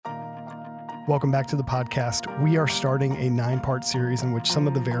Welcome back to the podcast. We are starting a 9-part series in which some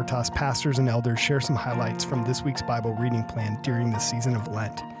of the Veritas Pastors and Elders share some highlights from this week's Bible reading plan during the season of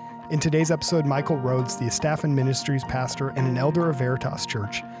Lent. In today's episode, Michael Rhodes, the Staff and Ministries pastor and an elder of Veritas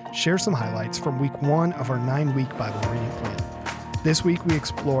Church, shares some highlights from week 1 of our 9-week Bible reading plan. This week, we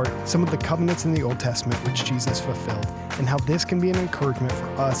explore some of the covenants in the Old Testament which Jesus fulfilled and how this can be an encouragement for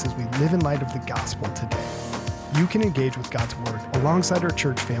us as we live in light of the gospel today. You can engage with God's Word alongside our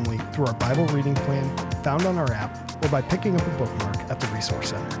church family through our Bible reading plan found on our app or by picking up a bookmark at the Resource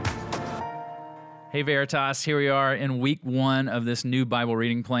Center. Hey Veritas, here we are in week 1 of this new Bible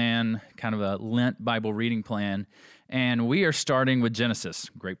reading plan, kind of a Lent Bible reading plan, and we are starting with Genesis.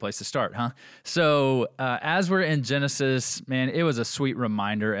 Great place to start, huh? So as we're in Genesis, man, it was a sweet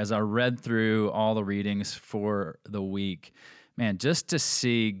reminder as I read through all the readings for the week, man, just to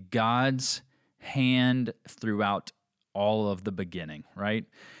see God's hand throughout all of the beginning, right?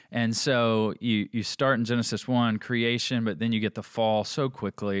 And so you start in Genesis 1, creation, but then you get the fall so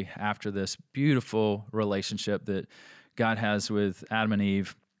quickly after this beautiful relationship that God has with Adam and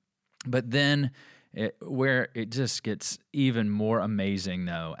Eve. But then where it just gets even more amazing,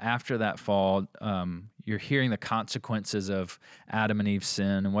 though, after that fall, you're hearing the consequences of Adam and Eve's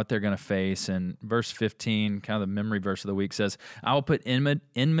sin and what they're going to face. And verse 15, kind of the memory verse of the week, says, I will put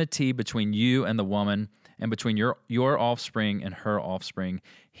enmity between you and the woman, and between your offspring and her offspring.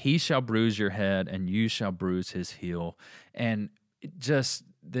 He shall bruise your head, and you shall bruise his heel. And just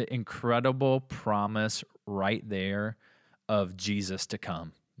the incredible promise right there of Jesus to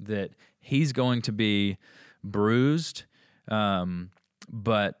come, that he's going to be bruised,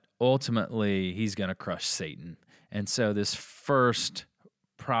 but ultimately he's going to crush Satan. And so this first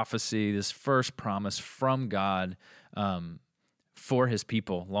prophecy, this first promise from God for his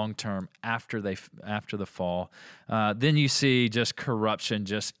people long term after the fall. Then you see just corruption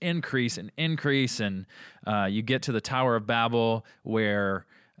just increase and increase, and you get to the Tower of Babel where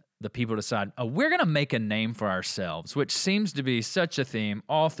the people decide, we're going to make a name for ourselves, which seems to be such a theme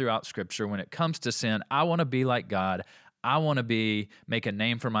all throughout Scripture. When it comes to sin, I want to be like God. I want to make a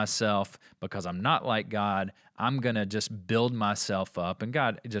name for myself because I'm not like God. I'm going to just build myself up. And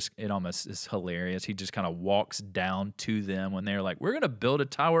God, it almost is hilarious. He just kind of walks down to them when they're like, we're going to build a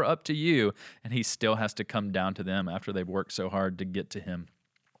tower up to you. And he still has to come down to them after they've worked so hard to get to him.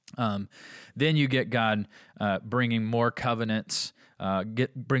 Then you get God bringing more covenants,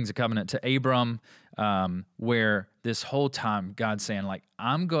 brings a covenant to Abram, where this whole time God's saying, like,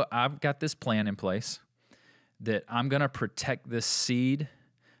 I've got this plan in place that I'm going to protect this seed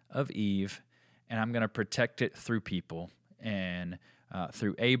of Eve, and I'm going to protect it through people, and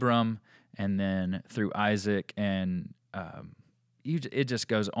through Abram, and then through Isaac, and it just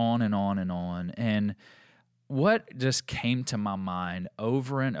goes on and on and on. And what just came to my mind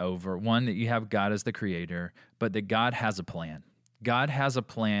over and over, one, that you have God as the creator, but that God has a plan. God has a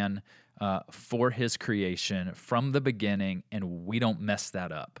plan for his creation from the beginning, and we don't mess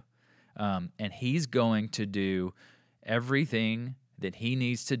that up. And he's going to do everything that he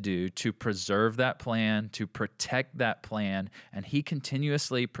needs to do to preserve that plan, to protect that plan, and he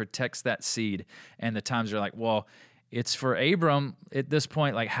continuously protects that seed. And the times you're like, well, it's for Abram at this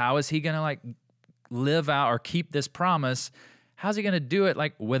point, like, how is he going to live out or keep this promise? How's he going to do it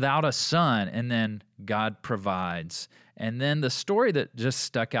without a son? And then God provides. And then the story that just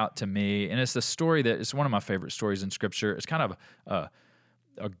stuck out to me, and it's the story that is one of my favorite stories in Scripture. It's kind of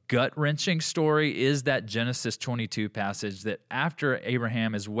a gut-wrenching story, is that Genesis 22 passage that after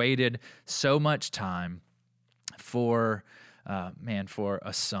Abraham has waited so much time for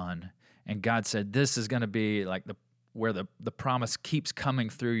a son, and God said, this is going to be where the promise keeps coming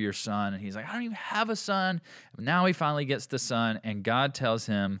through your son. And he's like, I don't even have a son. Now he finally gets the son, and God tells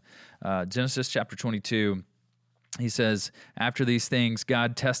him, Genesis chapter 22, he says, after these things,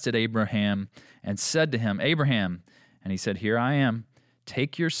 God tested Abraham and said to him, Abraham, and he said, here I am.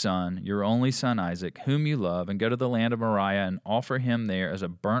 Take your son, your only son Isaac, whom you love, and go to the land of Moriah and offer him there as a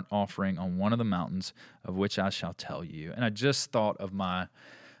burnt offering on one of the mountains of which I shall tell you. And I just thought of my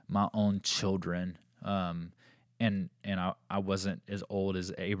own children, and I wasn't as old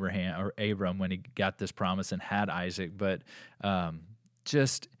as Abraham or Abram when he got this promise and had Isaac, but I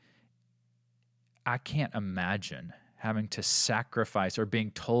can't imagine having to sacrifice or being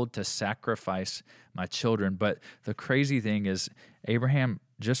told to sacrifice my children. But the crazy thing is Abraham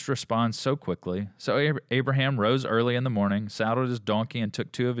just responds so quickly. So Abraham rose early in the morning, saddled his donkey, and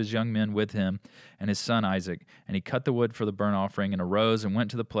took 2 of his young men with him and his son Isaac. And he cut the wood for the burnt offering and arose and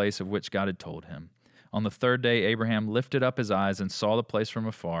went to the place of which God had told him. On the 3rd day, Abraham lifted up his eyes and saw the place from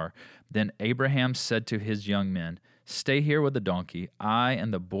afar. Then Abraham said to his young men, Stay here with the donkey. I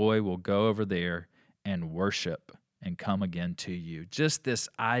and the boy will go over there and worship and come again to you. Just this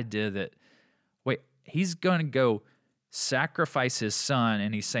idea that, wait, he's going to go sacrifice his son,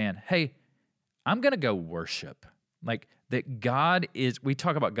 and he's saying, hey, I'm going to go worship. Like that God is, we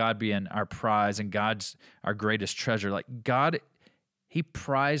talk about God being our prize and God's our greatest treasure. Like God, he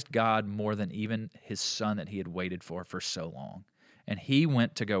prized God more than even his son that he had waited for so long. And he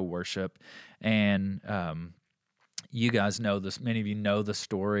went to go worship. And you guys know this. Many of you know the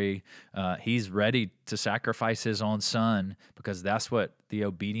story. He's ready to sacrifice his own son because that's what the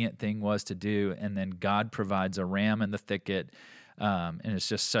obedient thing was to do. And then God provides a ram in the thicket. And it's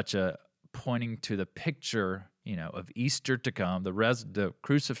just such a pointing to the picture, of Easter to come, the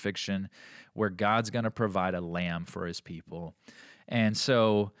crucifixion, where God's going to provide a lamb for his people. And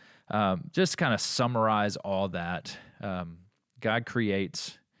so just kind of summarize all that. God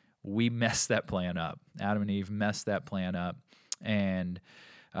creates, we messed that plan up. Adam and Eve messed that plan up, and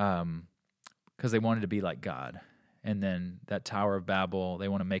because they wanted to be like God. And then that Tower of Babel, they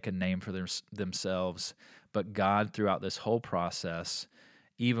want to make a name for themselves. But God, throughout this whole process,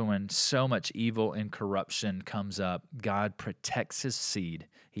 even when so much evil and corruption comes up, God protects his seed.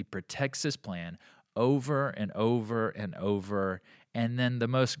 He protects his plan over and over and over. And then the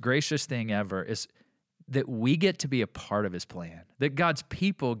most gracious thing ever is that we get to be a part of his plan, that God's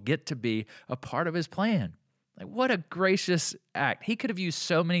people get to be a part of his plan. Like, what a gracious act. He could have used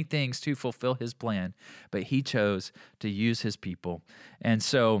so many things to fulfill his plan, but he chose to use his people. And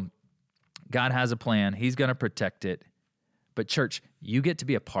so God has a plan. He's going to protect it. But church, you get to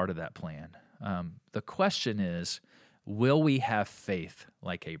be a part of that plan. The question is, will we have faith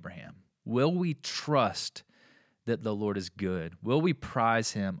like Abraham? Will we trust that the Lord is good? Will we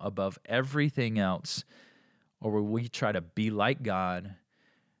prize him above everything else? Or will we try to be like God,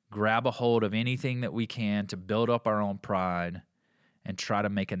 grab a hold of anything that we can to build up our own pride and try to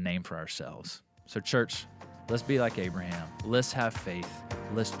make a name for ourselves? So church, let's be like Abraham. Let's have faith.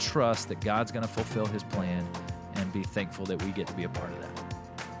 Let's trust that God's going to fulfill his plan and be thankful that we get to be a part of that.